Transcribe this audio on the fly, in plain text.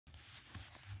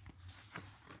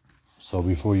So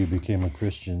before you became a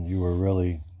Christian, you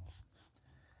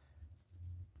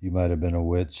might have been a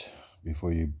witch.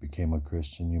 Before you became a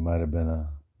Christian, you might have been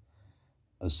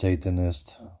a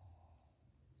Satanist.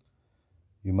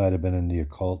 You might have been in the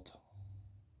occult.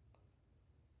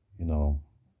 You know,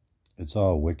 it's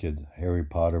all wicked. Harry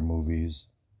Potter movies,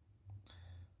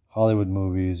 Hollywood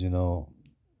movies, So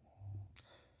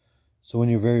when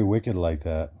you're very wicked like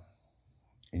that,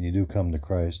 and you do come to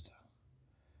Christ,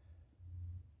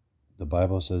 the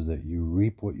Bible says that you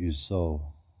reap what you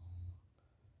sow.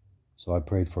 So I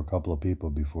prayed for a couple of people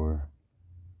before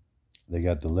they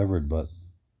got delivered, but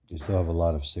they still have a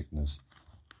lot of sickness.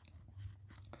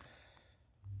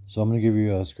 So I'm going to give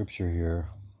you a scripture here,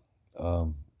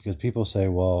 because people say,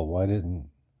 well, why doesn't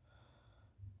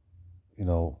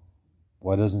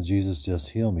Jesus just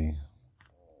heal me?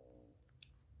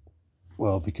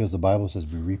 Well, because the Bible says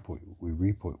we reap what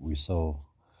we sow.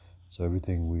 So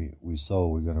everything we sow,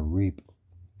 we're going to reap.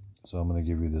 So I'm going to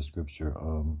give you this scripture.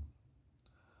 23.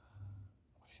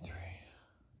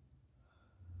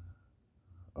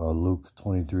 Luke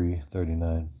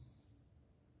 23:39.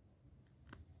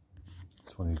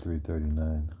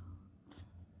 23:39.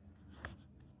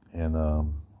 And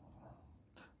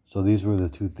so these were the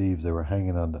two thieves. They were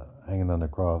hanging on the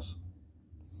cross.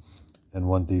 And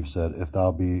one thief said, "If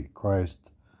thou be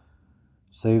Christ,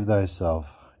 save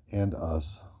thyself and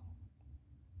us."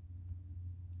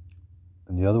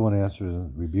 And the other one answered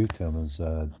and rebuked him and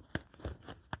said,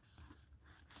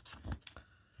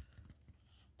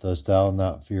 "Dost thou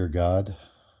not fear God,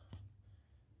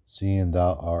 seeing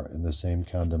thou art in the same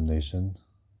condemnation?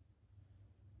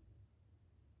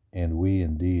 And we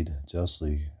indeed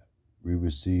justly we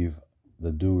receive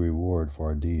the due reward for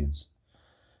our deeds.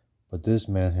 But this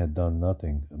man had done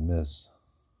nothing amiss."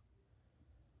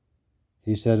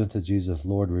 He said unto Jesus,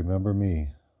 "Lord, remember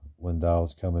me when thou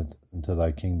comest into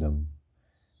thy kingdom."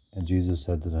 And Jesus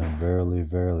said to him, "Verily,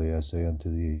 verily, I say unto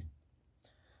thee,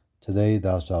 today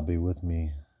thou shalt be with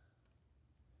me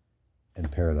in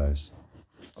paradise."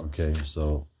 Okay,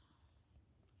 so,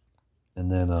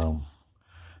 and then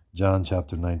John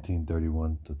chapter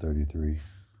 19:31-33.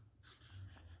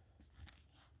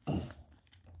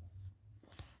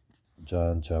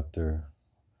 John chapter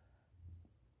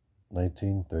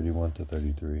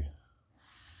 19:31-33.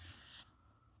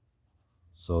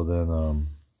 So then,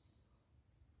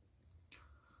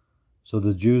 so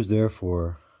the Jews,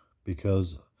 therefore,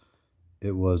 because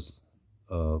it was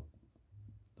the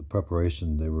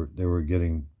preparation, they were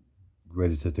getting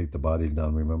ready to take the body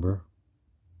down. Remember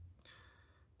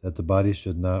that the body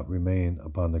should not remain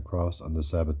upon the cross on the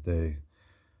Sabbath day,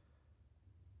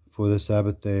 for the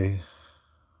Sabbath day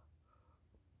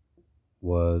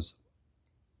was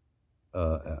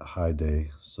a high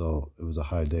day. So it was a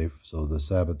high day. So the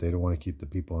Sabbath, they don't want to keep the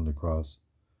people on the cross.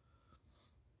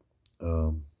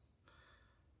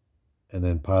 And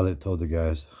then Pilate told the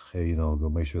guys, "Hey, go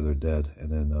make sure they're dead."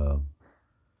 And then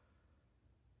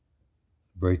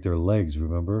break their legs,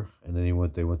 remember? And then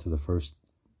they went to the first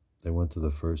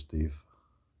thief.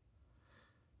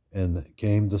 And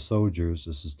came the soldiers,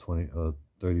 this is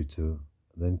 32.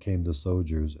 Then came the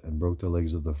soldiers and broke the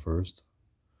legs of the first,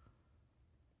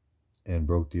 and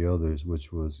broke the others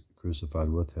which was crucified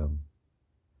with him.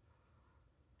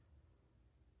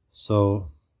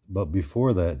 So, but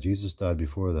before that, Jesus died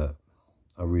before that.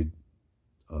 I'll read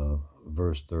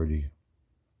verse 30.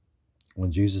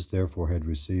 When Jesus therefore had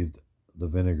received the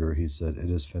vinegar, he said, "It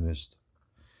is finished."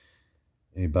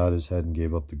 And he bowed his head and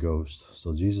gave up the ghost.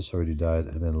 So Jesus already died.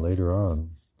 And then later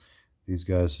on, these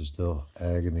guys are still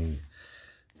agony.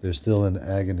 They're still in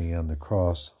agony on the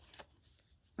cross.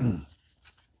 And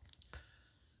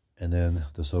then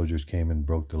the soldiers came and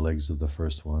broke the legs of the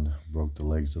first one, broke the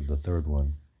legs of the third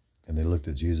one. And they looked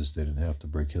at Jesus. They didn't have to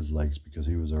break his legs because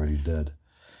he was already dead.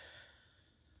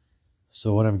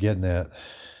 So what I'm getting at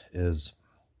is,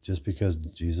 just because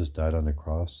Jesus died on the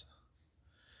cross,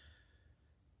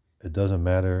 it doesn't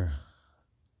matter.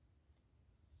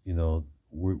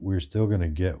 We're still going to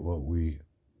get what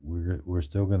we're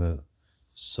still going to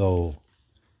sow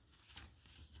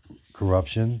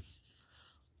corruption,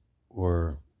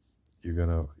 or you're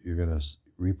gonna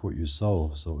reap what you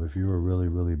sow. So if you were really,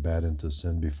 really bad into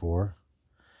sin before,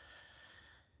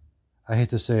 I hate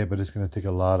to say it, but it's going to take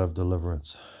a lot of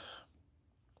deliverance,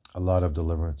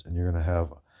 and you're going to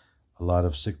have a lot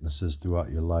of sicknesses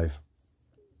throughout your life.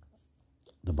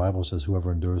 The Bible says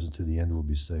whoever endures unto the end will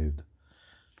be saved.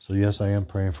 So yes, I am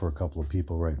praying for a couple of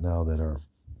people right now that are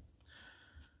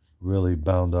really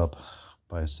bound up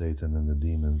by Satan and the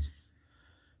demons.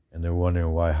 And they're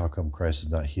wondering why, how come Christ is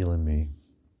not healing me?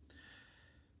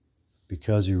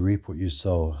 Because you reap what you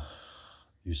sow.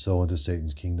 you sow into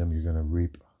Satan's kingdom, you're going to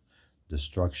reap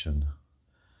destruction.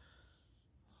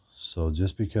 So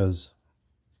just because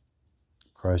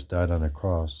Christ died on a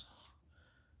cross,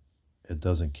 it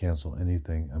doesn't cancel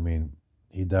anything. I mean,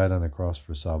 he died on the cross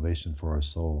for salvation for our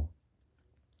soul.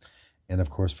 And of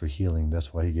course for healing.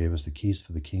 That's why he gave us the keys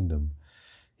for the kingdom.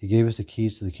 He gave us the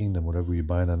keys to the kingdom. Whatever you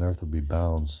bind on earth will be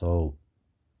bound. So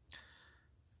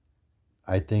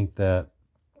I think that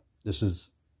this is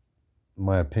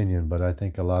my opinion, but I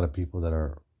think a lot of people that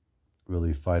are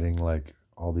really fighting like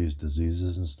all these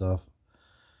diseases and stuff,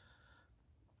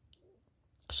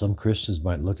 some Christians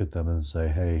might look at them and say,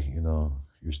 hey, you know,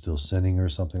 you're still sinning or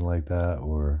something like that,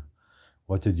 or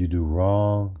what did you do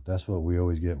wrong? That's what we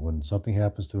always get when something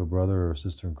happens to a brother or a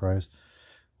sister in Christ.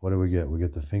 What do? We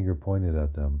get the finger pointed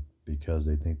at them because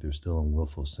they think they're still in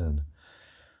willful sin.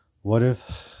 What if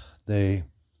they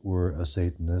were a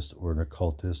Satanist or an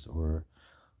occultist or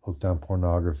hooked on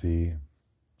pornography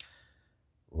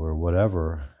or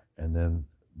whatever, and then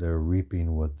they're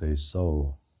reaping what they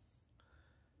sow?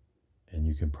 And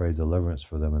you can pray deliverance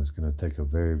for them, and it's going to take a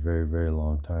very, very, very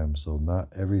long time. So not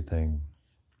everything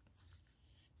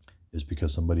is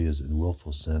because somebody is in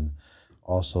willful sin.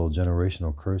 Also,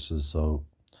 generational curses. So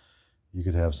you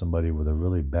could have somebody with a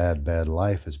really bad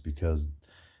life. It's because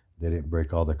they didn't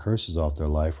break all the curses off their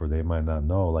life, or they might not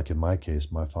know. Like in my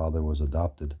case, my father was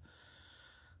adopted.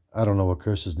 I don't know what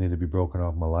curses need to be broken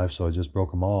off my life, so I just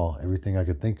broke them all, everything I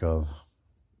could think of.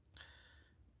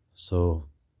 So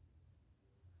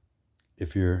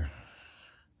if you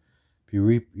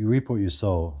reap what you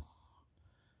sow.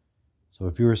 So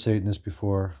if you were a Satanist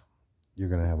before, you're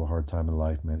going to have a hard time in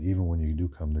life, man, even when you do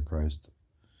come to Christ.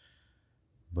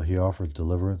 But he offers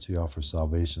deliverance, he offers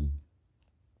salvation.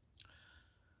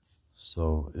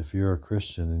 So if you're a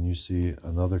Christian and you see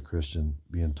another Christian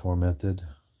being tormented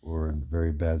or in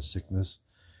very bad sickness,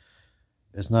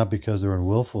 it's not because they're in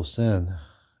willful sin,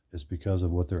 it's because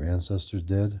of what their ancestors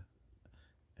did,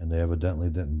 and they evidently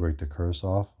didn't break the curse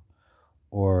off.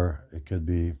 Or it could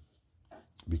be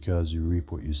because you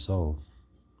reap what you sow.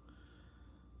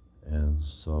 And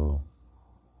so,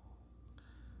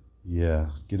 yeah,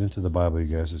 get into the Bible,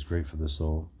 you guys. It's great for the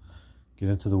soul. Get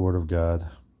into the Word of God.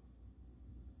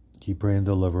 Keep praying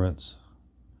deliverance.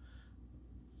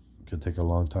 It could take a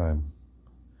long time.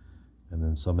 And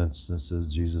in some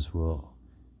instances, Jesus will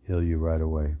heal you right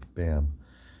away. Bam.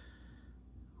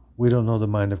 We don't know the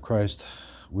mind of Christ.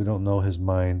 We don't know his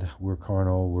mind. We're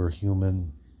carnal. We're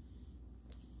human.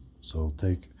 So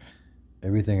take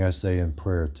everything I say in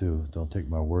prayer too. Don't take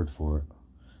my word for it.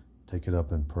 Take it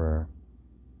up in prayer.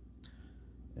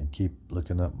 And keep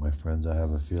looking up, my friends. I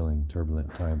have a feeling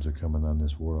turbulent times are coming on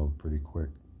this world pretty quick.